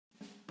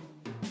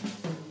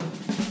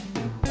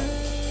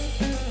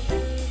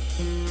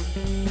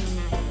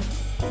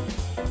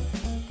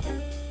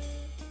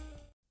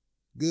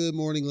Good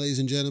morning, ladies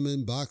and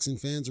gentlemen, boxing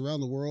fans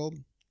around the world.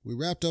 We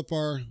wrapped up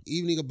our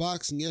evening of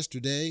boxing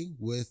yesterday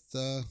with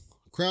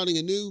crowning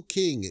a new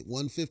king at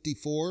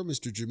 154.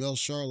 Mr. Jermell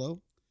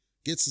Charlo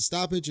gets the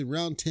stoppage in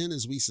round 10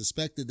 as we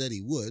suspected that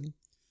he would.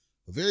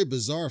 A very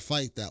bizarre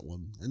fight, that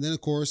one. And then,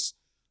 of course,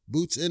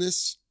 Boots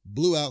Ennis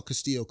blew out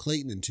Castillo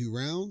Clayton in 2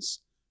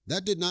 rounds.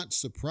 That did not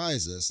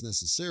surprise us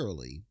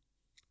necessarily.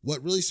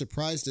 What really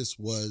surprised us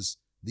was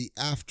the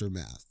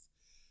aftermath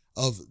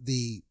of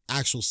the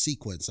actual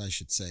sequence, I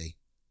should say.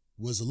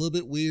 Was a little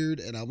bit weird,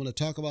 and I'm going to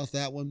talk about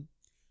that one.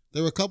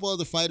 There were a couple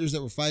other fighters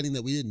that were fighting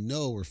that we didn't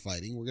know were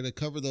fighting. We're going to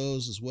cover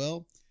those as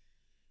well.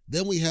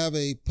 Then we have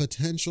a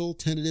potential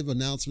tentative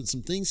announcement.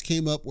 Some things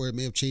came up where it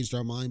may have changed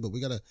our mind, but we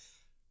got a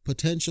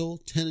potential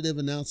tentative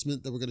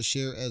announcement that we're going to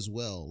share as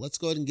well. Let's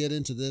go ahead and get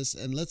into this,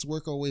 and let's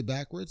work our way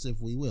backwards,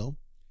 if we will.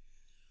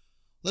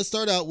 Let's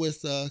start out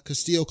with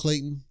Castillo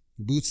Clayton,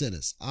 Boots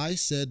Ennis. I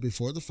said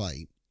before the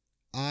fight,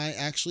 I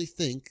actually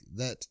think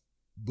that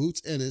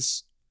Boots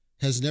Ennis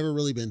has never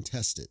really been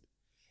tested.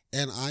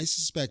 And I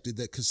suspected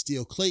that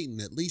Castillo Clayton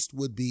at least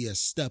would be a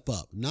step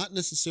up, not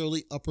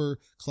necessarily upper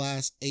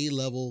class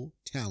A-level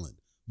talent,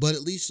 but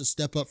at least a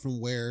step up from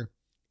where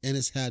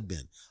Ennis had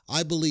been.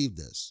 I believe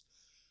this.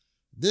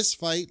 This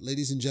fight,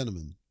 ladies and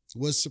gentlemen,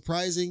 was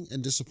surprising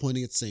and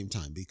disappointing at the same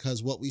time,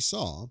 because what we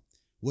saw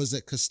was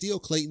that Castillo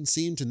Clayton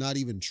seemed to not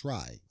even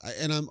try.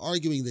 And I'm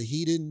arguing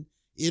that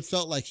it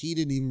felt like he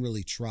didn't even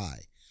really try.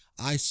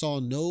 I saw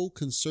no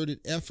concerted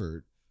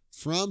effort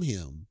from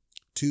him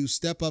to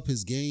step up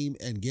his game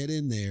and get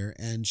in there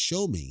and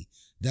show me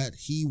that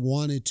he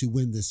wanted to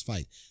win this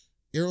fight.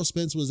 Errol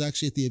Spence was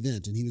actually at the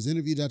event, and he was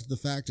interviewed after the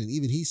fact, and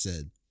even he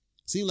said,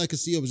 seemed like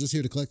Castillo was just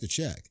here to collect a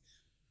check.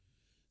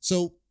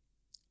 So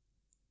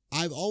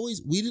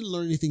we didn't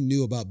learn anything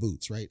new about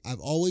Boots, right? I've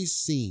always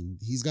seen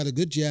he's got a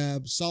good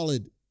jab,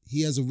 solid.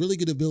 He has a really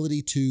good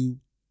ability to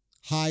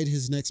hide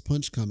his next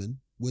punch coming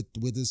with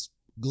his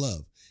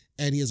glove.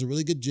 And he has a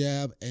really good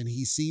jab, and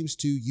he seems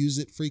to use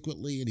it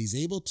frequently, and he's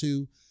able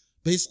to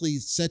basically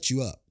set you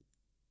up.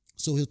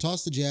 So he'll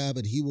toss the jab,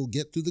 and he will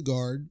get through the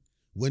guard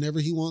whenever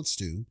he wants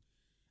to,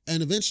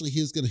 and eventually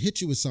he's going to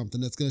hit you with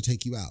something that's going to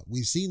take you out.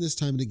 We've seen this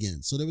time and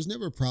again, so there was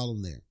never a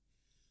problem there.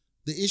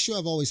 The issue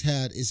I've always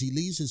had is he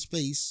leaves his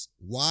face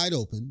wide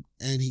open,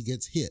 and he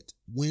gets hit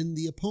when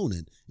the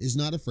opponent is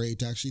not afraid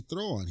to actually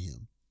throw on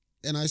him.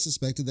 And I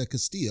suspected that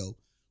Castillo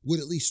would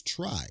at least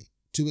try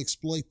to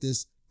exploit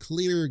this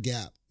clear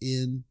gap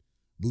in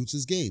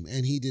Boots' game,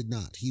 and he did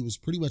not. He was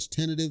pretty much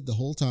tentative the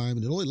whole time,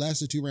 and it only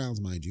lasted 2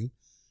 rounds, mind you,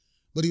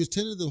 but he was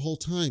tentative the whole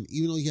time,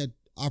 even though he had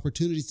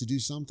opportunities to do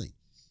something.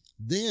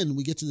 Then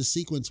we get to the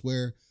sequence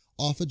where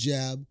off a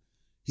jab,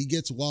 he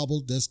gets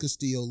wobbled, does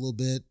Castillo a little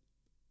bit.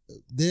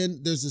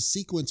 Then there's a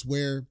sequence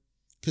where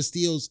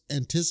Castillo's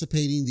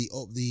anticipating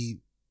the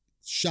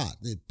shot,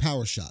 the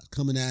power shot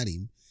coming at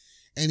him,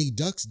 and he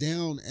ducks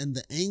down, and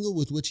the angle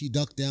with which he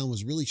ducked down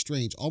was really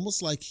strange,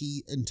 almost like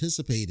he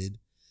anticipated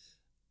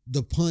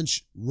the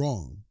punch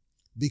wrong,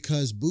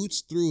 because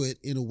Boots threw it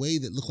in a way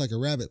that looked like a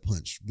rabbit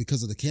punch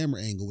because of the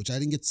camera angle, which I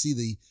didn't get to see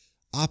the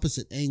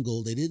opposite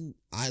angle.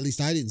 At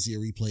least I didn't see a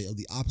replay of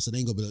the opposite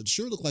angle, but it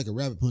sure looked like a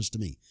rabbit punch to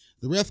me.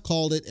 The ref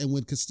called it, and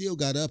when Castillo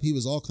got up, he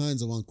was all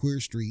kinds of on Queer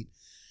Street,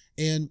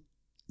 and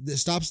that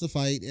stops the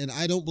fight, and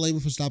I don't blame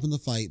him for stopping the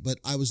fight, but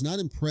I was not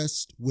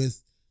impressed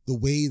with the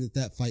way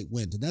that fight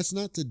went. And that's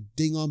not to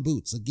ding on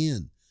Boots.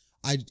 Again,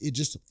 it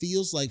just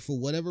feels like for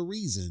whatever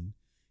reason,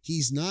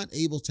 he's not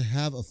able to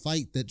have a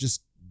fight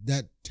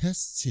that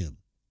tests him.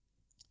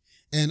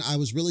 And I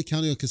was really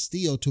counting on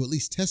Castillo to at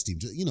least test him,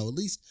 to, at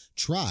least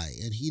try,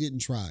 and he didn't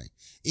try.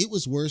 It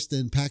was worse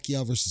than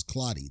Pacquiao versus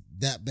Clottey.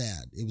 That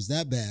bad. It was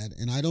that bad,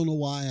 and I don't know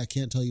why. I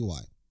can't tell you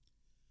why.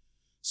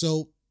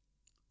 So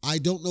I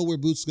don't know where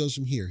Boots goes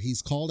from here.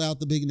 He's called out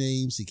the big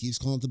names. He keeps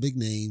calling out the big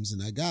names,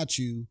 and I got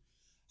you.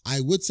 I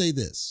would say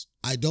this.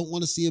 I don't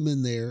want to see him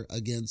in there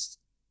against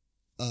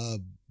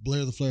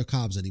Blair the Flair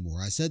Cobbs anymore.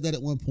 I said that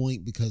at one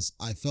point because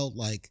I felt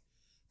like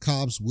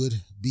Cobbs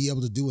would be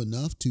able to do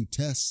enough to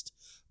test.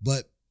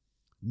 But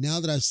now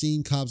that I've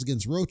seen Cobbs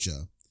against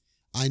Rocha,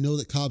 I know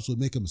that Cobbs would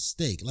make a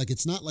mistake. Like,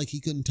 it's not like he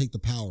couldn't take the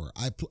power.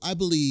 I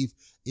believe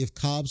if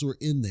Cobbs were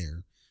in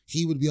there,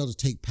 he would be able to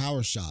take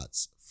power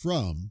shots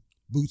from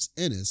Boots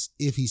Ennis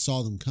if he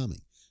saw them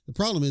coming. The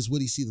problem is,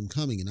 would he see them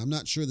coming? And I'm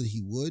not sure that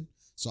he would.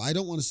 So I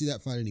don't want to see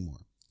that fight anymore.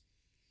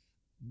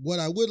 What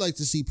I would like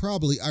to see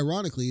probably,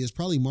 ironically, is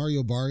probably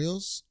Mario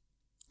Barrios.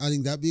 I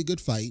think that'd be a good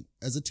fight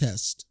as a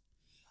test.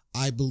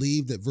 I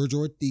believe that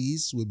Virgil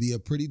Ortiz would be a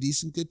pretty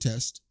decent good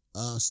test.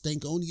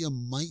 Stankonia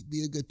might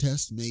be a good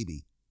test,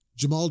 maybe.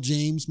 Jamal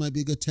James might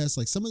be a good test.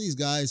 Like, some of these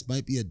guys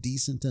might be a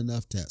decent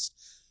enough test.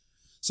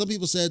 Some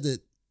people said that,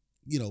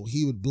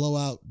 he would blow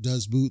out,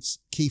 does Boots,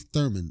 Keith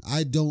Thurman.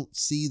 I don't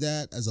see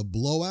that as a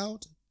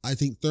blowout. I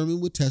think Thurman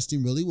would test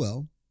him really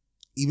well.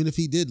 Even if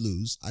he did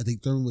lose, I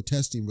think Thurman would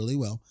test him really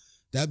well.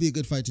 That'd be a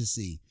good fight to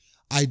see.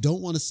 I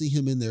don't want to see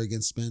him in there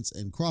against Spence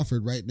and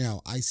Crawford right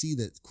now. I see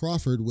that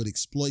Crawford would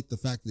exploit the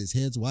fact that his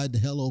head's wide the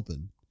hell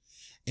open,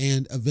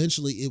 and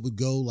eventually it would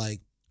go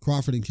like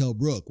Crawford and Kell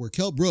Brook, where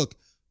Kell Brook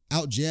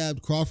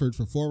out-jabbed Crawford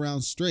for 4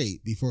 rounds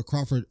straight before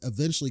Crawford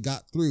eventually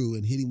got through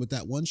and hit him with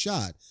that one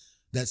shot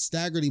that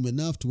staggered him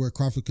enough to where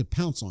Crawford could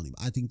pounce on him.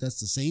 I think that's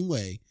the same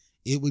way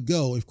it would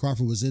go if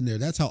Crawford was in there.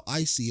 That's how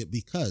I see it,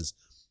 because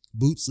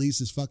Boots leaves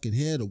his fucking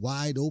head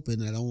wide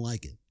open, and I don't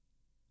like it.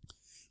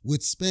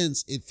 With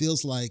Spence, it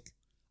feels like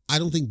I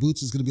don't think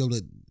Boots is going to be able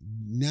to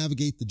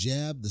navigate the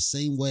jab the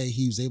same way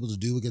he was able to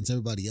do against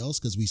everybody else,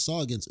 because we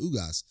saw against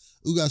Ugas.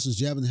 Ugas was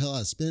jabbing the hell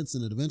out of Spence,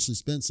 and then eventually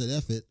Spence said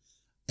F it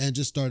and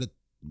just started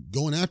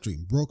going after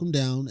him, broke him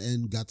down,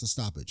 and got the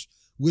stoppage,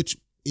 which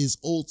is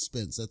old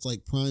Spence. That's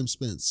like prime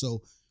Spence.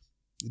 So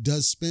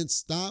does Spence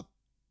stop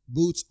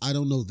Boots? I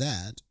don't know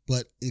that,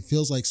 but it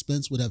feels like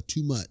Spence would have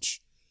too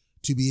much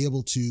to be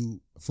able to,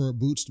 for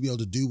Boots to be able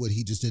to do what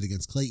he just did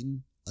against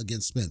Clayton,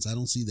 against Spence. I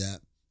don't see that.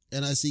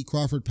 And I see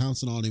Crawford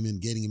pouncing on him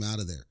and getting him out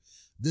of there.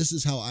 This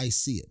is how I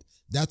see it.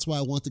 That's why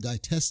I want the guy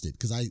tested,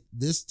 because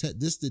this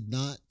did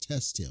not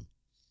test him.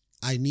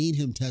 I need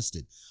him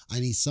tested. I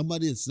need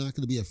somebody that's not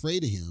going to be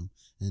afraid of him,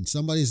 and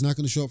somebody that's not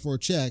going to show up for a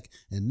check.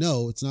 And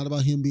no, it's not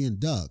about him being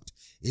ducked.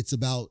 It's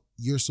about,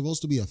 you're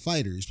supposed to be a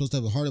fighter. You're supposed to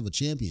have the heart of a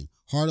champion,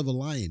 heart of a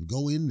lion.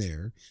 Go in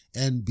there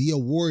and be a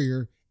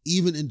warrior,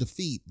 even in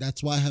defeat.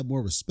 That's why I have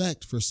more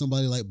respect for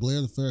somebody like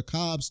Blair the Fair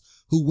Cobbs,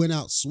 who went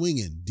out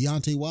swinging.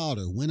 Deontay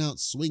Wilder went out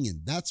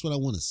swinging. That's what I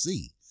want to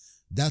see.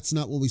 That's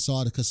not what we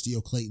saw at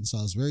Castillo Clayton, so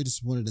I was very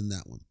disappointed in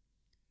that one.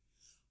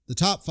 The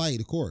top fight,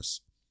 of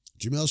course,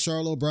 Jermell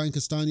Charlo, Brian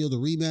Castano, the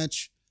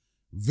rematch.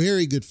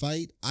 Very good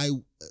fight.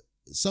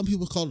 Some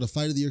people call it a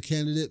fight of the year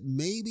candidate.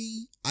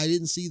 Maybe. I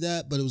didn't see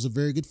that, but it was a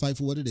very good fight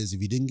for what it is.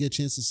 If you didn't get a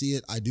chance to see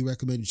it, I do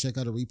recommend you check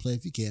out a replay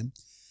if you can,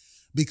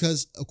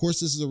 because, of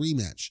course, this is a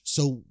rematch.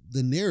 So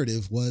the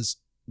narrative was,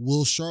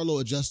 will Charlo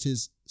adjust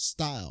his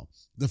style?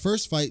 The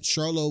first fight,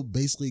 Charlo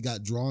basically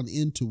got drawn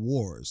into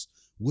wars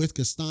with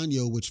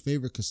Castano, which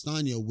favored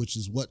Castano, which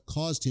is what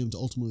caused him to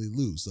ultimately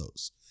lose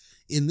those.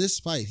 In this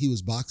fight, he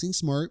was boxing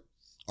smart.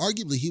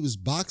 Arguably, he was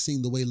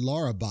boxing the way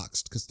Lara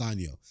boxed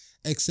Castano,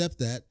 except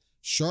that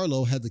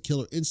Charlo had the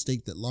killer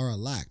instinct that Lara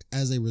lacked.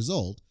 As a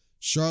result,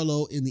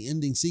 Charlo, in the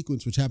ending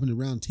sequence, which happened in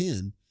round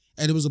 10,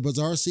 and it was a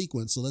bizarre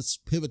sequence, so let's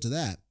pivot to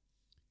that.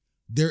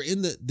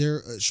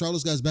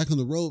 Charlo's guys back on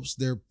the ropes,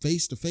 they're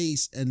face to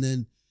face, and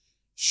then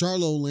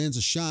Charlo lands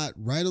a shot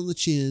right on the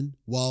chin,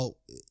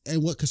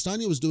 and what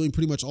Castano was doing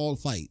pretty much all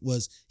fight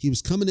was he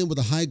was coming in with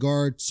a high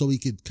guard so he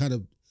could kind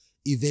of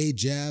evade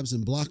jabs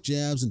and block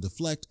jabs and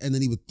deflect, and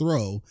then he would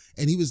throw,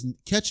 and he was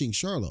catching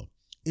Charlo.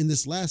 In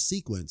this last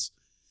sequence,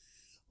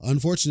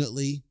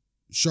 unfortunately,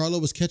 Charlo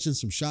was catching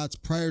some shots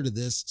prior to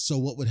this, so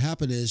what would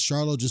happen is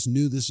Charlo just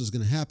knew this was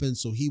going to happen,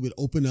 so he would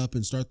open up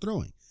and start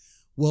throwing.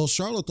 Well,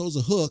 Charlo throws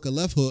a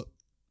left hook,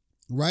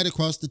 right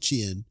across the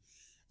chin,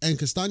 and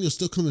Castano's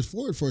still coming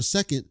forward for a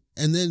second,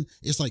 and then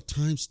it's like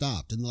time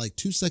stopped, and like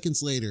 2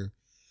 seconds later,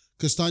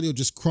 Castano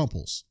just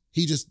crumples.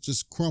 He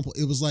just crumpled.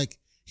 It was like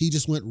he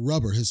just went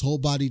rubber. His whole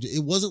body,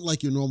 it wasn't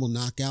like your normal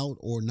knockout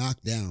or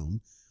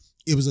knockdown.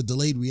 It was a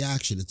delayed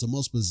reaction. It's the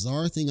most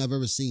bizarre thing I've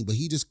ever seen, but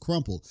he just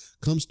crumpled,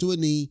 comes to a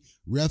knee,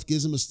 ref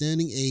gives him a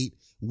standing 8.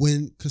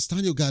 When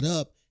Castano got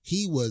up,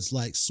 he was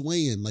like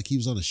swaying like he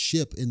was on a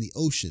ship in the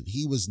ocean.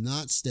 He was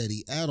not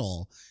steady at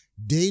all,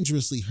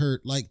 dangerously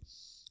hurt. Like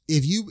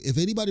if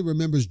anybody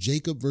remembers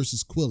Jacob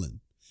versus Quillen,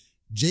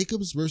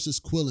 Jacobs versus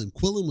Quillen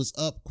was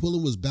up,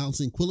 Quillen was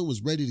bouncing, Quillen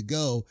was ready to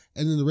go,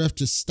 and then the ref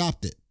just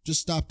stopped it.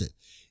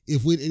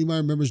 If anybody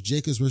remembers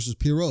Jacobs versus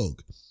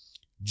Pirogue,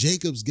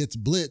 Jacobs gets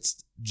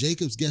blitzed,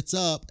 Jacobs gets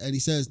up, and he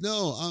says,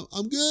 no,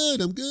 I'm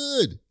good.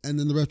 And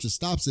then the ref just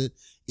stops it.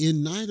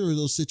 In neither of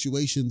those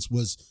situations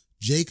was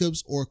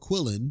Jacobs or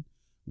Quillen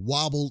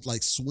wobbled,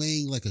 like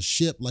swaying like a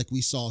ship like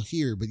we saw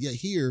here. But yet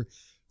here,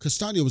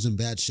 Castano was in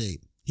bad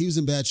shape. He was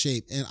in bad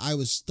shape, and I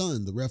was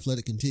stunned. The ref let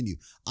it continue.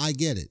 I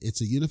get it.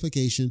 It's a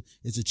unification.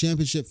 It's a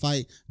championship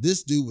fight.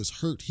 This dude was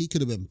hurt. He could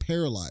have been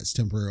paralyzed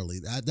temporarily.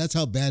 That's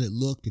how bad it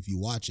looked if you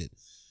watch it.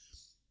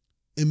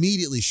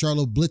 Immediately,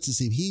 Charlo blitzes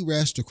him. He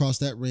rushed across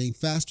that ring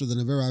faster than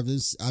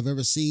I've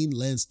ever seen.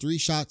 Lands 3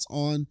 shots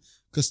on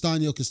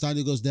Castano.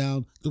 Castano goes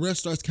down. The ref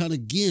starts count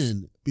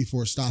again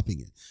before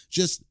stopping it.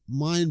 Just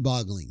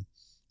mind-boggling.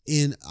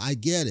 And I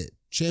get it.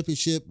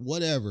 Championship,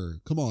 whatever.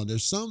 Come on.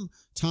 There's some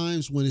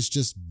times when it's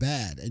just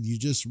bad and you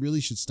just really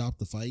should stop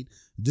the fight.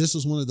 This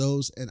was one of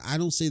those, and I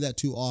don't say that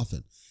too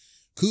often.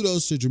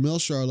 Kudos to Jermell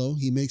Charlo.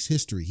 He makes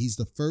history. He's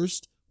the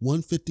first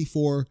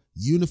 154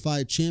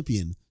 unified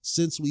champion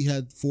since we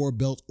had 4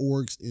 belt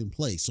orgs in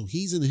place. So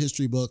he's in the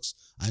history books.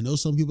 I know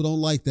some people don't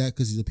like that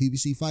because he's a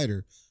PBC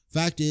fighter.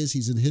 Fact is,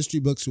 he's in the history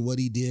books for what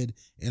he did,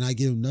 and I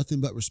give him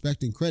nothing but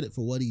respect and credit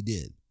for what he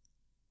did.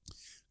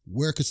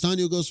 Where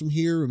Castano goes from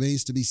here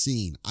remains to be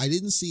seen. I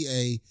didn't see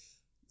a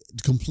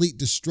complete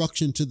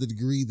destruction to the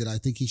degree that I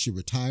think he should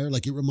retire.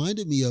 Like, it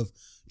reminded me of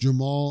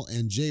Jermell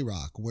and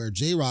J-Rock, where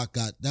J-Rock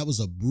that was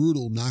a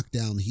brutal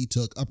knockdown he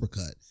took,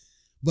 uppercut.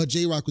 But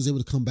J-Rock was able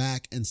to come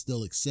back and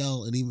still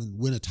excel and even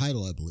win a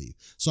title, I believe.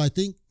 So I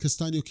think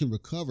Castaño can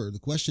recover. The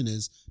question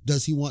is,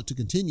 does he want to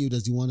continue?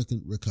 Does he want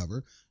to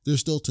recover? There's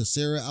still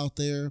Teixeira out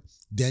there.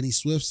 Danny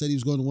Swift said he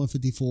was going to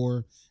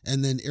 154.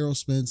 And then Errol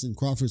Spence and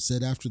Crawford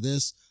said after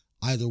this,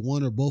 either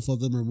one or both of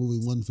them are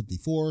moving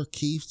 154.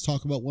 Keith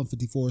talk about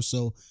 154.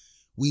 So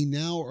we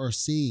now are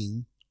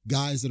seeing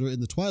guys that are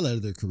in the twilight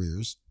of their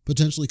careers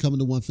potentially coming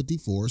to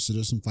 154. So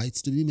there's some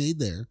fights to be made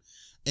there.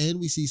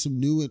 And we see some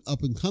new and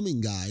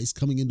up-and-coming guys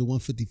coming into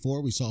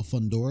 154. We saw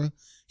Fundora.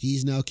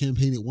 He's now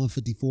campaigning at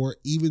 154,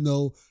 even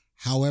though,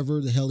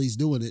 however the hell he's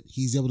doing it,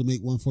 he's able to make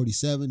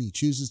 147. He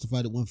chooses to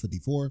fight at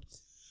 154.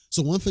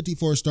 So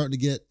 154 is starting to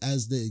get,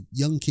 as the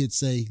young kids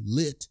say,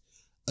 lit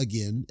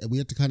again. And we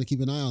have to kind of keep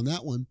an eye on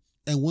that one.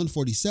 And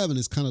 147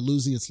 is kind of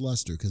losing its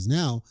luster because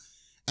now,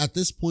 at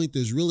this point,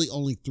 there's really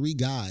only 3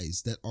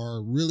 guys that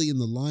are really in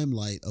the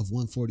limelight of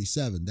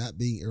 147, that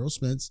being Errol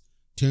Spence,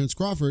 Terrence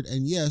Crawford,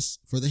 and yes,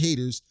 for the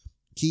haters,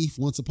 Keith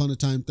Once Upon a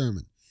Time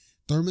Thurman.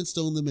 Thurman's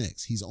still in the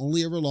mix. He's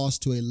only ever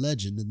lost to a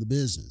legend in the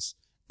business.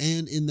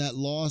 And in that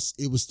loss,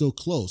 it was still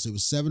close. It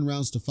was 7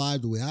 rounds to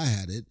 5 the way I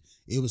had it.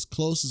 It was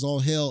close as all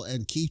hell,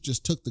 and Keith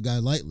just took the guy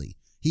lightly.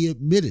 He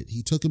admitted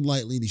he took him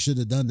lightly, and he should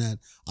have done that.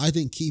 I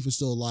think Keith is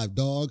still a live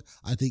dog.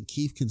 I think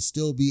Keith can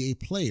still be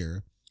a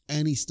player,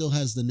 and he still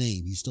has the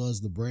name. He still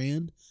has the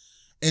brand.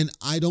 And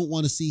I don't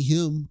want to see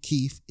him,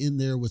 Keith, in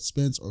there with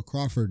Spence or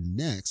Crawford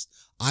next.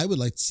 I would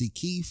like to see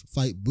Keith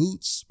fight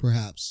Boots,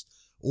 perhaps,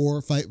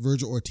 or fight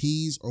Virgil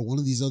Ortiz or one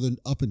of these other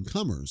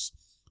up-and-comers.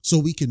 So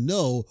we can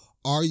know,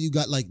 are you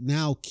got, like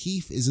now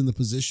Keith is in the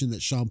position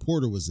that Sean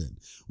Porter was in,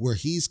 where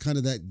he's kind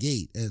of that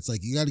gate. And it's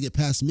like, you got to get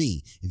past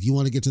me if you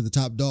want to get to the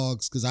top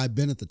dogs, because I've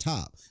been at the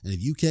top. And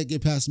if you can't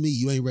get past me,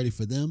 you ain't ready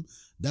for them.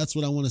 That's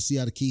what I want to see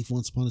out of Keith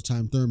Once Upon a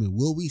Time Thurman.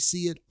 Will we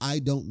see it? I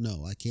don't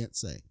know. I can't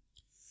say.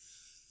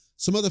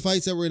 Some other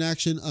fights that were in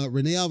action.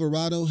 Rene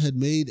Alvarado had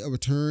made a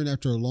return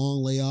after a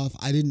long layoff.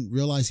 I didn't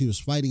realize he was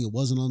fighting. It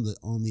wasn't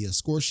on the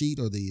score sheet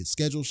or the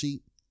schedule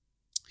sheet.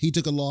 He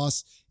took a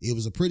loss. It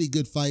was a pretty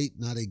good fight.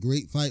 Not a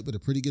great fight, but a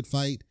pretty good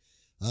fight.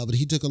 But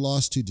he took a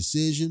loss to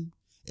decision.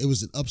 It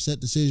was an upset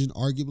decision,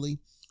 arguably.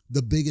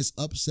 The biggest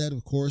upset,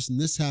 of course,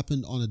 and this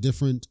happened on a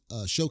different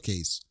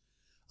showcase.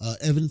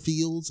 Evan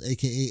Fields,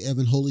 a.k.a.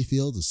 Evan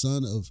Holyfield, the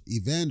son of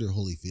Evander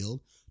Holyfield,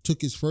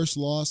 took his first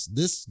loss.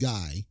 This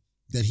guy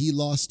that he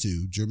lost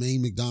to,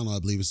 Jermaine McDonald, I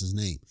believe is his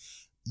name.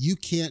 You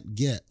can't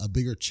get a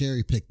bigger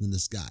cherry pick than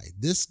this guy.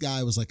 This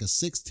guy was like a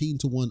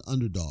 16-1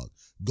 underdog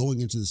going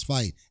into this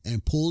fight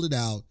and pulled it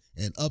out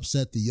and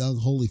upset the young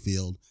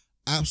Holyfield.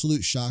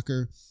 Absolute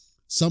shocker.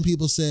 Some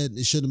people said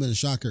it shouldn't have been a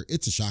shocker.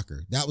 It's a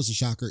shocker. That was a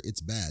shocker.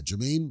 It's bad.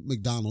 Jermaine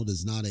McDonald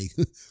is not a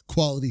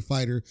quality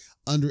fighter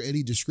under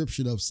any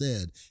description of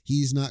said.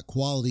 He's not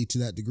quality to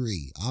that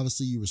degree.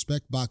 Obviously, you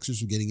respect boxers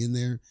for getting in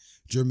there.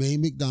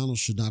 Jermaine McDonald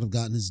should not have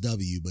gotten his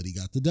W, but he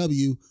got the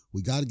W.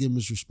 We got to give him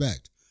his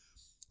respect.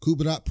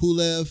 Kubrat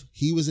Pulev,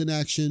 he was in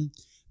action.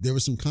 There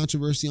was some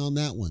controversy on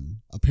that one.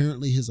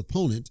 Apparently, his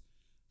opponent,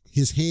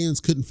 his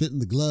hands couldn't fit in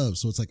the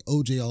gloves, so it's like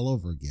OJ all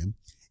over again.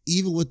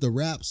 Even with the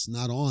wraps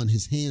not on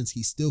his hands,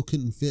 he still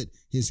couldn't fit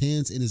his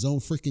hands in his own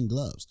freaking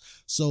gloves.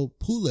 So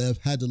Pulev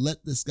had to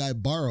let this guy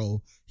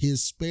borrow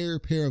his spare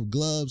pair of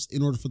gloves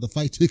in order for the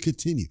fight to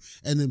continue.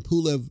 And then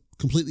Pulev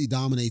completely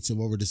dominates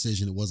him over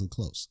decision. It wasn't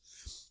close.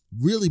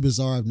 Really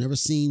bizarre. I've never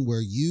seen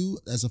where you,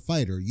 as a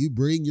fighter, you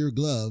bring your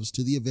gloves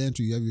to the event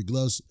or you have your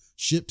gloves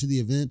shipped to the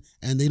event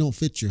and they don't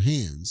fit your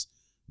hands.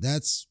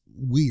 That's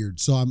weird.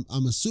 So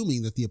I'm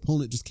assuming that the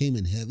opponent just came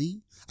in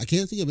heavy. I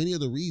can't think of any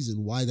other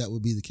reason why that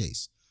would be the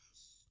case.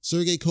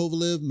 Sergey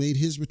Kovalev made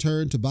his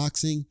return to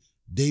boxing,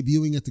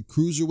 debuting at the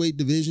cruiserweight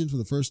division for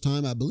the first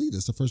time. I believe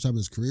that's the first time in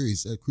his career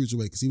he's at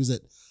cruiserweight because he was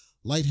at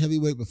light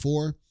heavyweight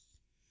before.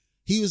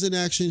 He was in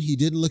action. He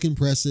didn't look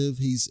impressive.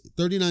 He's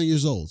 39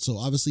 years old, so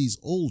obviously he's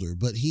older,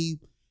 but he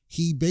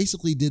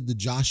basically did the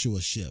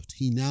Joshua shift.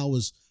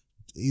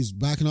 He's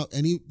backing up,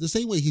 and the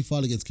same way he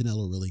fought against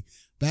Canelo, really.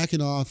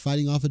 Backing off,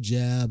 fighting off a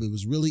jab. It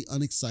was really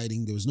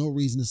unexciting. There was no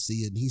reason to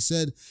see it. And he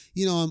said,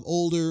 I'm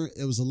older.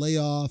 It was a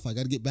layoff. I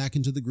got to get back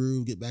into the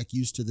groove, get back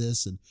used to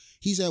this. And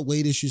he's had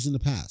weight issues in the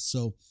past.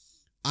 So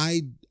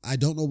I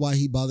don't know why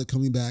he bothered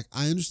coming back.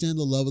 I understand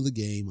the love of the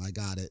game. I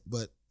got it.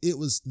 But it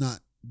was not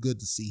good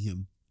to see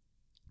him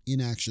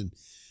in action.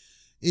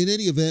 In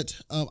any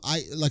event,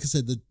 like I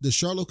said, the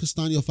Charlo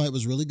Castaño fight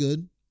was really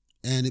good.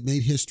 And it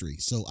made history.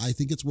 So I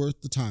think it's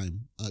worth the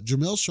time.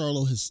 Jermell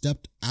Charlo has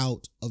stepped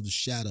out of the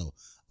shadow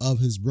of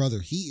his brother.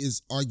 He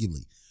is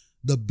arguably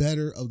the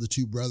better of the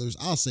two brothers.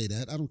 I'll say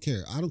that. I don't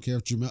care. I don't care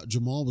if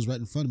Jermall was right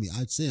in front of me.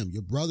 I'd say him.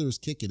 Your brother is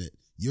kicking it.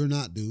 You're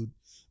not, dude.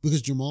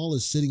 Because Jermall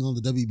is sitting on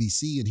the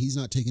WBC and he's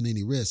not taking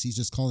any risks. He's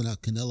just calling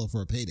out Canelo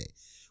for a payday.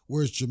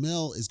 Whereas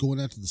Jermell is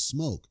going after the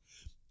smoke.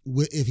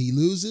 If he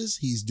loses,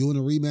 he's doing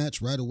a rematch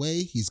right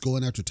away. He's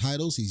going after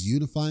titles. He's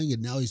unifying,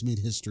 and now he's made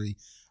history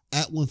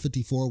at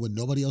 154 when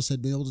nobody else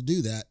had been able to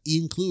do that,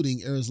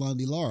 including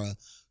Erislandy Lara,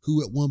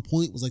 who at one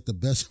point was like the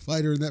best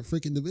fighter in that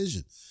freaking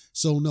division.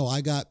 So no, I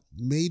got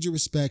major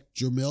respect.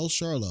 Jermell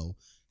Charlo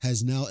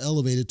has now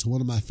elevated to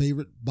one of my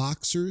favorite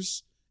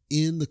boxers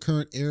in the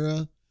current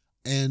era.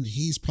 And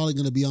he's probably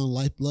going to be on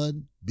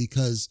Lifeblood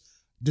because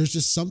there's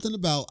just something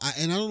about,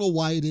 and I don't know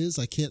why it is.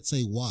 I can't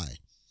say why,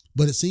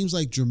 but it seems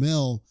like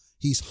Jermell,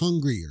 he's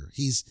hungrier.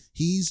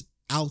 He's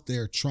out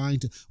there trying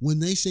to, when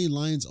they say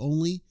Lions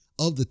only,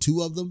 of the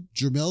two of them,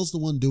 Jermell's the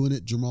one doing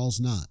it. Jermell's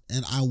not.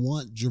 And I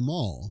want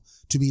Jermell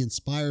to be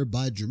inspired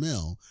by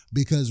Jermell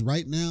because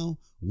right now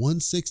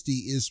 160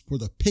 is for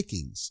the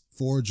pickings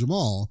for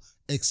Jermell,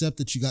 except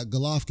that you got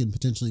Golovkin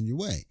potentially in your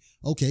way.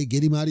 Okay,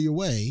 get him out of your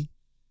way.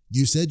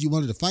 You said you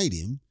wanted to fight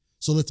him,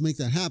 so let's make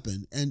that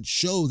happen and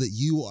show that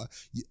you are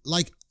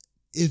like,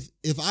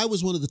 if I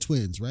was one of the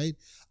twins, right?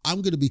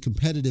 I'm going to be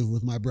competitive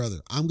with my brother.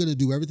 I'm going to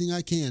do everything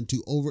I can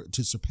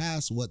to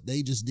surpass what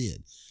they just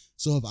did.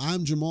 So if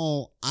I'm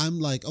Jermell,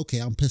 I'm like, okay,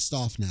 I'm pissed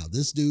off now.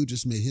 This dude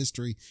just made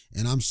history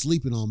and I'm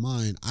sleeping on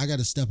mine. I got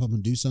to step up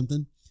and do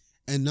something.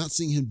 And not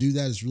seeing him do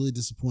that is really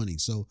disappointing.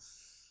 So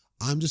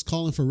I'm just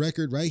calling for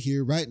record right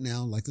here, right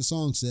now, like the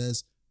song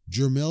says,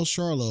 Jermell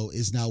Charlo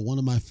is now one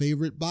of my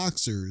favorite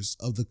boxers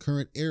of the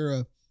current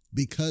era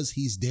because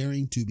he's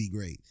daring to be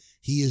great.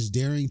 He is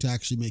daring to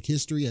actually make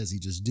history as he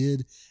just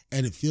did.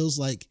 And it feels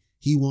like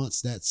he wants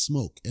that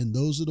smoke. And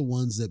those are the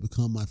ones that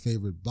become my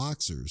favorite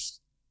boxers.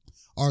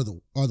 Are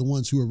the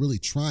ones who are really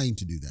trying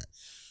to do that.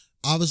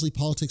 Obviously,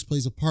 politics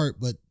plays a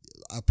part, but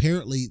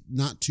apparently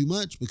not too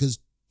much because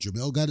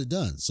Jermell got it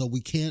done. So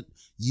we can't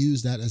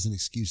use that as an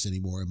excuse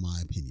anymore, in my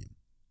opinion.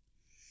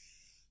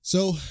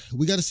 So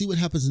we got to see what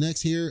happens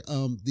next here.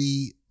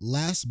 The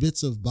last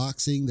bits of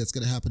boxing that's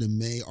going to happen in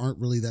May aren't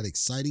really that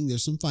exciting.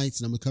 There's some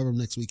fights, and I'm going to cover them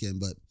next weekend,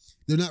 but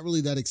they're not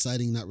really that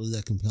exciting, not really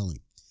that compelling.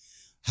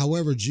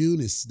 However, June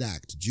is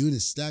stacked. June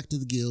is stacked to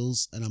the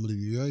gills, and I'm going to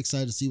be very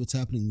excited to see what's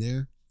happening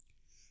there.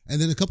 And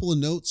then a couple of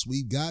notes.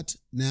 We've got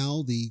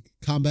now the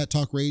Combat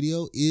Talk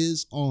Radio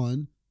is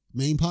on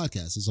main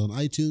podcast. It's on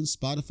iTunes,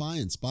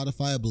 Spotify, and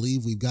Spotify. I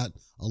believe we've got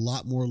a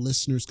lot more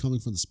listeners coming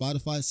from the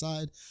Spotify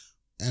side.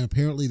 And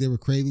apparently they were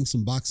craving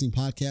some boxing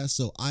podcasts.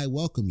 So I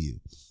welcome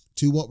you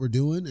to what we're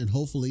doing. And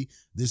hopefully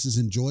this is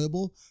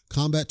enjoyable.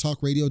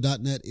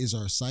 CombatTalkRadio.net is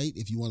our site.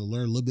 If you want to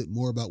learn a little bit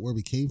more about where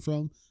we came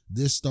from,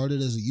 this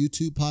started as a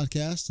YouTube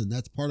podcast. And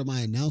that's part of my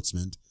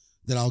announcement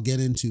that I'll get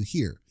into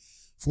here.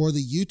 For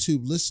the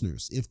YouTube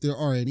listeners, if there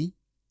are any,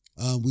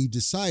 we've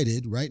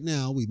decided right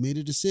now, we've made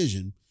a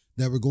decision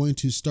that we're going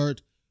to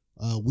start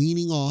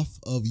weaning off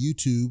of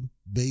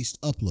YouTube-based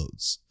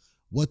uploads.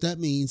 What that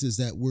means is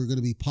that we're going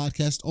to be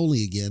podcast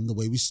only again, the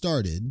way we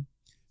started.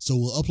 So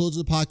we'll upload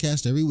to the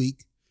podcast every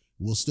week.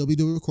 We'll still be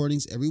doing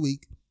recordings every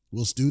week.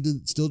 We'll still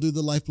do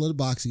the Lifeblood of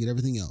Boxing and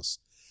everything else.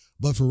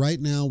 But for right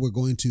now, we're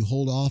going to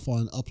hold off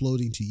on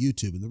uploading to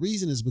YouTube. And the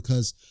reason is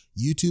because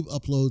YouTube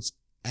uploads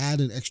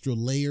add an extra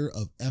layer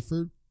of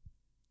effort.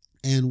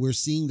 And we're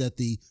seeing that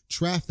the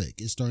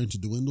traffic is starting to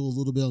dwindle a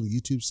little bit on the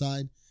YouTube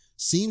side.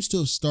 Seems to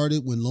have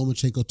started when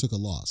Lomachenko took a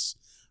loss,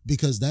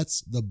 because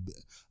that's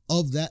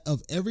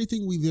of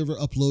everything we've ever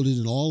uploaded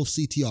in all of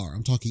CTR.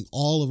 I'm talking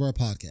all of our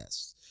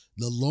podcasts.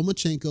 The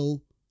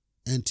Lomachenko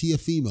and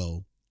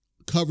Teofimo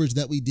coverage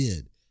that we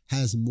did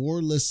has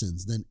more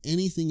listens than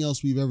anything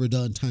else we've ever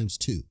done times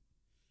 2,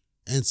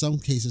 and some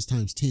cases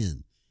times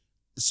 10.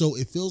 So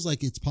it feels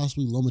like it's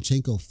possibly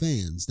Lomachenko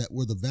fans that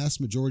were the vast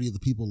majority of the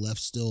people left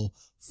still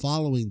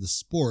following the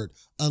sport,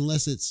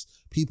 unless it's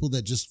people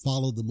that just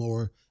follow the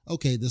more,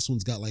 okay, this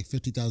one's got like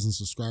 50,000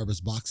 subscribers,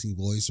 Boxing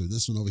Voice, or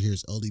this one over here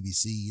is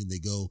LDBC, and they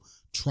go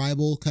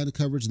tribal kind of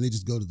coverage, and they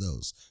just go to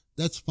those.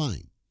 That's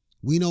fine.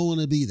 We don't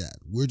want to be that.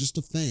 We're just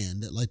a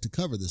fan that like to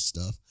cover this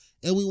stuff,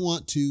 and we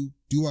want to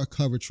do our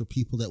coverage for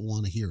people that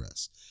want to hear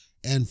us.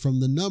 And from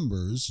the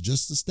numbers,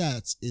 just the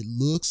stats, it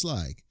looks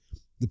like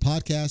the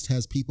podcast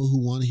has people who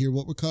want to hear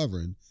what we're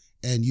covering,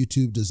 and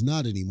YouTube does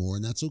not anymore,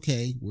 and that's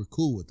okay. We're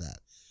cool with that.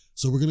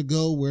 So we're going to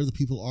go where the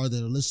people are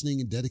that are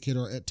listening and dedicate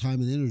our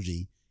time and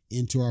energy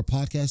into our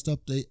podcast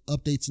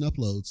updates and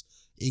uploads,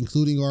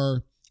 including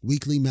our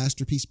weekly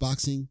Masterpiece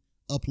Boxing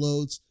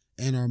uploads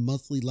and our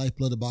monthly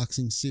Lifeblood of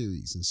Boxing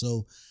series. And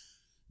so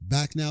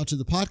back now to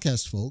the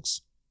podcast,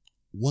 folks.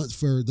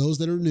 For those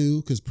that are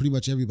new, because pretty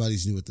much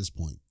everybody's new at this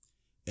point,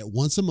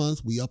 once a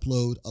month we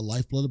upload a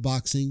Lifeblood of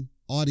Boxing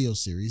audio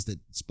series that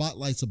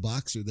spotlights a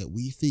boxer that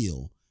we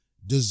feel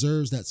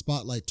deserves that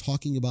spotlight,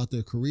 talking about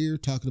their career,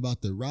 talking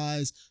about their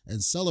rise,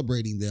 and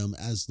celebrating them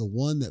as the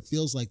one that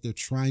feels like they're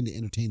trying to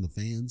entertain the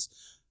fans.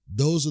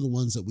 Those are the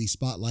ones that we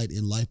spotlight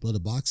in Lifeblood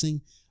of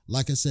Boxing.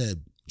 Like I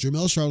said,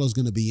 Jermell Charlo is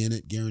going to be in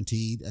it,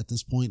 guaranteed at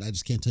this point. I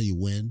just can't tell you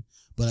when,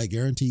 but I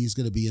guarantee he's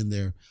going to be in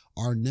there.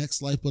 Our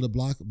next Lifeblood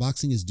of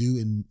Boxing is due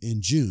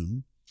in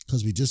June,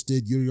 because we just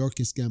did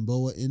Yuriorkis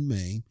Gamboa in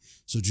May.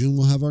 So June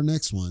we'll have our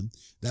next one.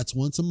 That's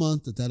once a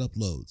month that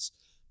uploads.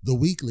 The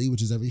weekly,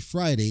 which is every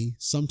Friday,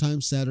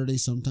 sometimes Saturday,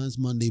 sometimes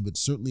Monday, but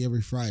certainly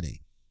every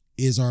Friday,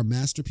 is our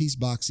Masterpiece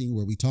Boxing,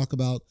 where we talk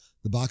about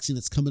the boxing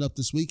that's coming up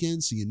this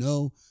weekend.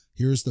 So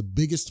here's the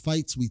biggest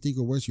fights we think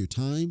are worth your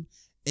time,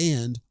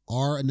 and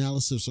our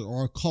analysis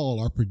or our call,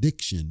 our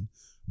prediction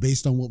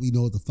based on what we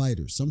know of the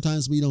fighters.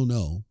 Sometimes we don't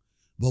know,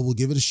 but we'll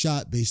give it a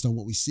shot based on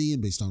what we see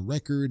and based on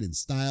record and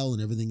style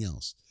and everything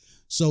else.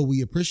 So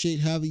we appreciate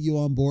having you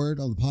on board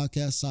on the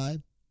podcast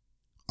side.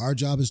 Our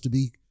job is to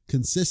be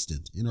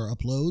consistent in our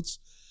uploads.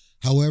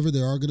 However,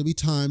 there are going to be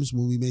times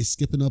when we may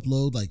skip an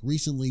upload, like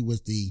recently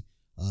with the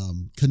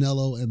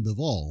Canelo and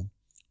Bivol.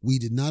 We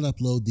did not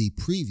upload the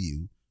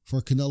preview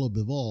for Canelo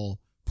Bivol,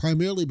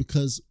 primarily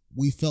because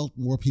we felt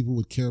more people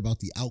would care about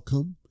the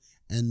outcome,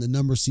 and the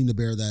numbers seem to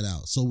bear that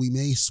out. So we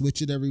may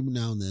switch it every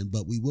now and then,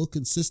 but we will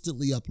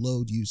consistently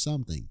upload you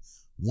something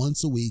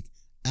once a week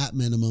at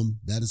minimum.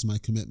 That is my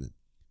commitment.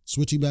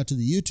 Switching back to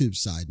the YouTube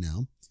side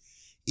now.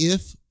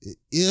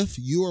 If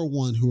you are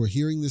one who are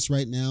hearing this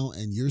right now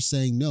and you're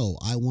saying, no,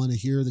 I want to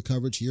hear the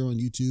coverage here on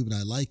YouTube and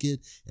I like it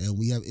and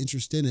we have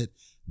interest in it,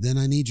 then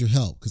I need your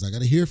help because I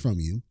got to hear from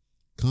you.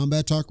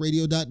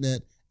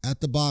 CombatTalkRadio.net. At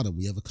the bottom,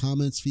 we have a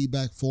comments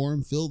feedback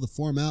form. Fill the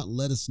form out and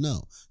let us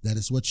know. That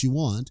is what you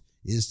want,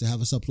 is to have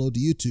us upload to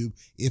YouTube.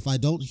 If I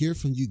don't hear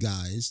from you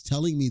guys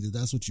telling me that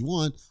that's what you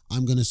want,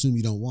 I'm going to assume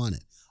you don't want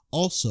it.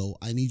 Also,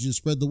 I need you to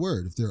spread the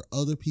word. If there are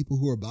other people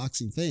who are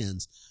boxing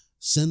fans,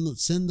 send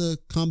the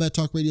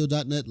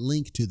CombatTalkRadio.net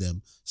link to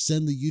them.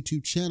 Send the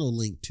YouTube channel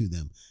link to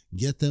them.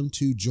 Get them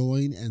to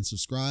join and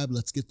subscribe.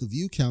 Let's get the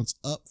view counts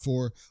up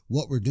for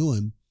what we're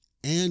doing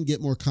and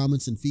get more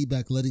comments and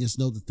feedback letting us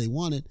know that they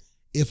want it.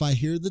 If I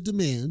hear the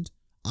demand,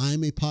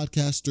 I'm a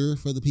podcaster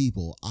for the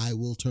people. I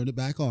will turn it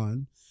back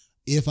on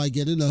if I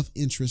get enough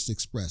interest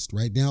expressed.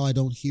 Right now, I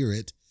don't hear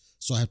it,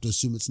 so I have to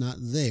assume it's not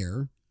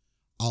there.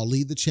 I'll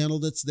leave the channel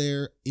that's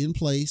there in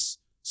place,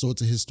 so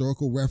it's a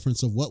historical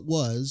reference of what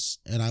was,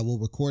 and I will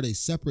record a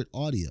separate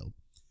audio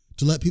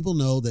to let people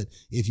know that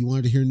if you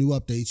wanted to hear new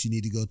updates, you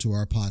need to go to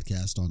our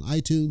podcast on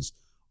iTunes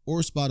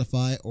or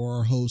Spotify or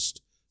our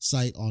host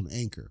site on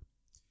Anchor.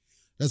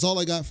 That's all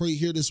I got for you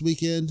here this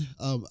weekend.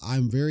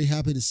 I'm very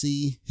happy to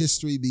see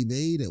history be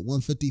made at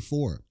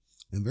 154.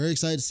 I'm very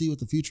excited to see what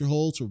the future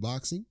holds for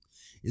boxing.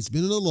 It's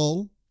been in a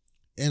lull,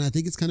 and I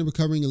think it's kind of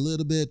recovering a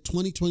little bit.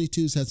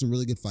 2022's had some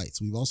really good fights.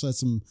 We've also had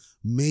some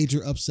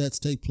major upsets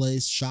take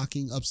place,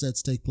 shocking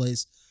upsets take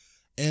place,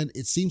 and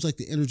it seems like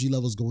the energy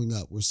level is going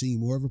up. We're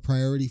seeing more of a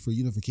priority for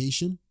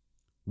unification,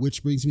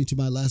 which brings me to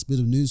my last bit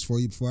of news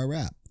for you before I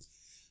wrap.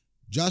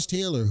 Josh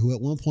Taylor, who at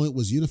one point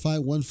was Unified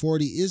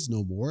 140, is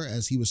no more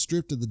as he was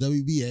stripped of the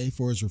WBA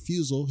for his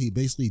refusal. He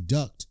basically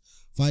ducked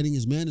fighting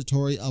his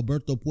mandatory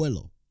Alberto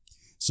Puello.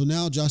 So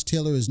now Josh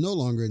Taylor is no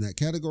longer in that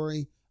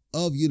category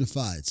of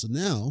Unified. So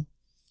now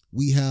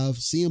we have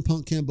CM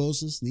Punk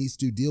Kambosos needs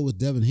to deal with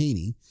Devin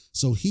Haney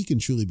so he can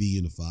truly be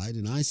unified.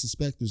 And I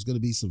suspect there's going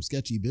to be some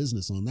sketchy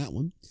business on that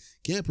one.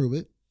 Can't prove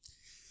it.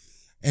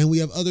 And we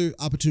have other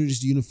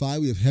opportunities to unify.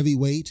 We have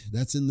heavyweight.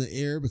 That's in the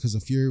air because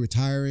of Fury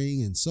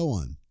retiring and so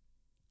on.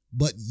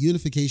 But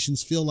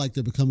unifications feel like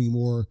they're becoming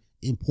more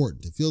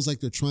important. It feels like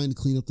they're trying to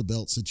clean up the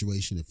belt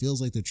situation. It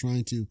feels like they're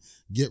trying to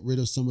get rid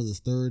of some of the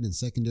third and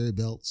secondary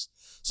belts.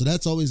 So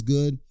that's always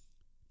good.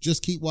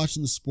 Just keep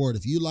watching the sport.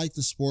 If you like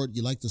the sport,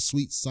 you like the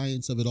sweet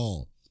science of it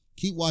all,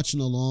 keep watching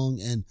along.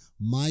 And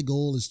my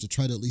goal is to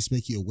try to at least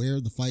make you aware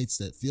of the fights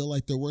that feel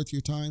like they're worth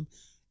your time.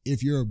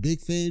 If you're a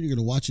big fan, you're going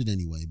to watch it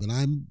anyway. But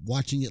I'm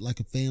watching it like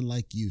a fan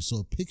like you.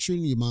 So picture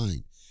in your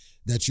mind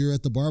that you're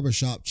at the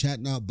barbershop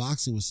chatting out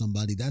boxing with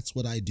somebody. That's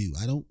what I do.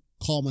 I don't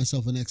call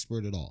myself an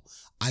expert at all.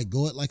 I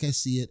go it like I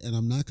see it, and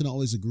I'm not going to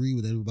always agree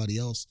with everybody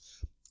else.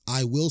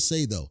 I will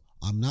say, though,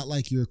 I'm not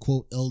like your,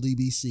 quote,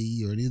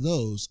 LDBC or any of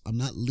those. I'm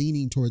not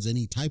leaning towards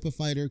any type of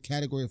fighter,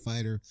 category of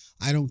fighter.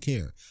 I don't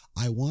care.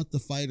 I want the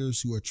fighters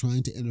who are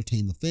trying to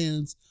entertain the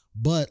fans,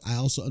 but I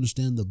also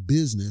understand the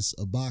business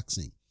of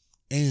boxing.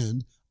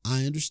 And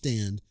I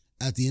understand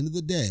at the end of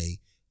the day,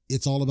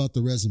 it's all about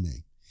the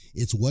resume.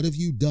 It's what have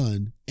you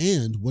done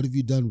and what have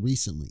you done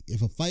recently?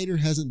 If a fighter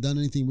hasn't done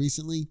anything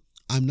recently,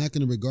 I'm not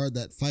going to regard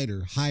that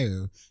fighter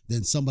higher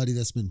than somebody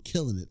that's been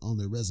killing it on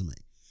their resume.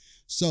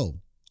 So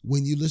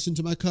when you listen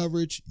to my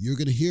coverage, you're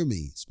going to hear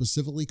me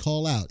specifically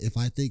call out if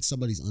I think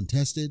somebody's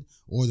untested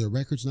or their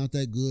record's not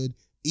that good.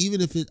 Even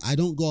if I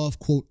don't go off,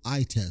 quote,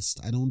 eye test.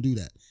 I don't do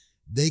that.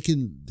 They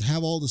can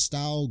have all the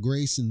style,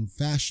 grace, and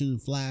fashion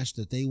and flash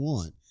that they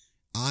want.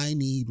 I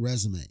need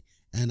resume.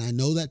 And I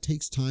know that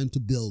takes time to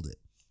build it.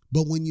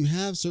 But when you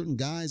have certain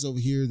guys over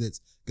here that's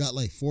got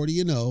like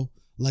 40-0,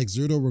 like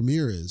Zurdo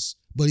Ramirez,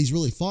 but he's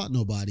really fought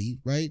nobody,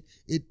 right?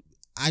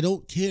 I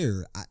don't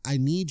care. I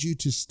need you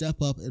to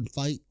step up and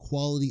fight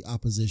quality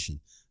opposition.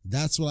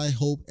 That's what I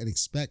hope and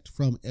expect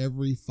from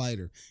every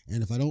fighter.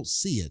 And if I don't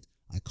see it,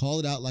 I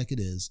call it out like it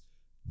is.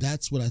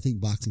 That's what I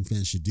think boxing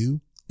fans should do.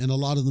 And a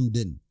lot of them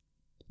didn't.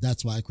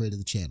 That's why I created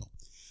the channel.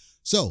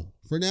 So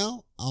for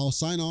now, I'll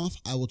sign off.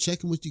 I will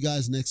check in with you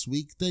guys next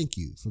week. Thank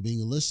you for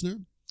being a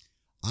listener.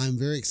 I'm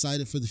very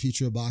excited for the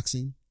future of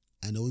boxing.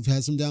 I know we've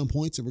had some down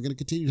points and we're going to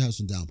continue to have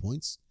some down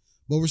points,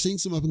 but we're seeing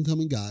some up and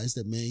coming guys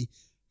that may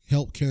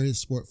help carry the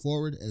sport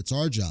forward. And it's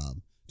our job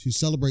to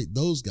celebrate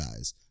those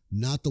guys,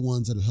 not the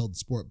ones that have held the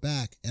sport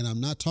back. And I'm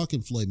not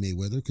talking Floyd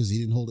Mayweather because he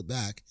didn't hold it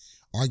back.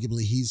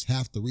 Arguably, he's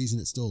half the reason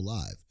it's still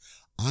alive.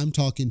 I'm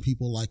talking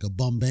people like a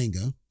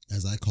Bumbanga,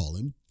 as I call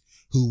him,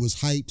 who was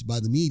hyped by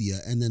the media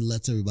and then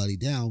lets everybody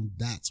down.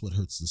 That's what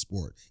hurts the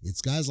sport.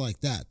 It's guys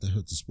like that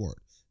hurt the sport,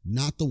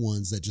 not the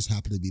ones that just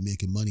happen to be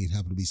making money and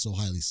happen to be so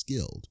highly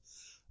skilled,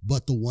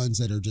 but the ones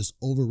that are just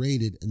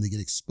overrated and they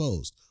get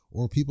exposed.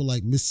 Or people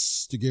like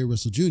Mr. Gary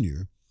Russell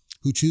Jr.,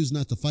 who choose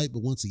not to fight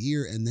but once a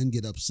year and then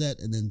get upset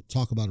and then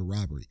talk about a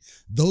robbery.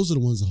 Those are the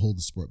ones that hold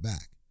the sport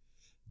back.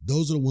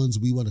 Those are the ones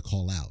we want to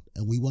call out,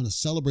 and we want to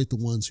celebrate the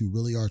ones who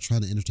really are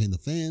trying to entertain the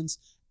fans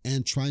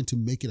and trying to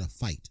make it a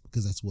fight,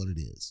 because that's what it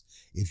is.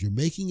 If you're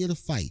making it a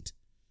fight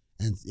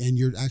and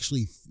you're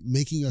actually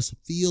making us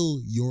feel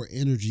your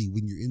energy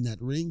when you're in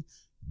that ring,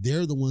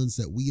 they're the ones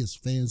that we as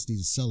fans need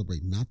to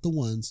celebrate, not the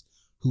ones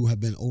who have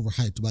been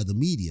overhyped by the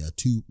media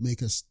to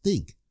make us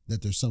think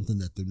that there's something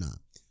that they're not.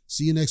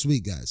 See you next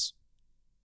week, guys.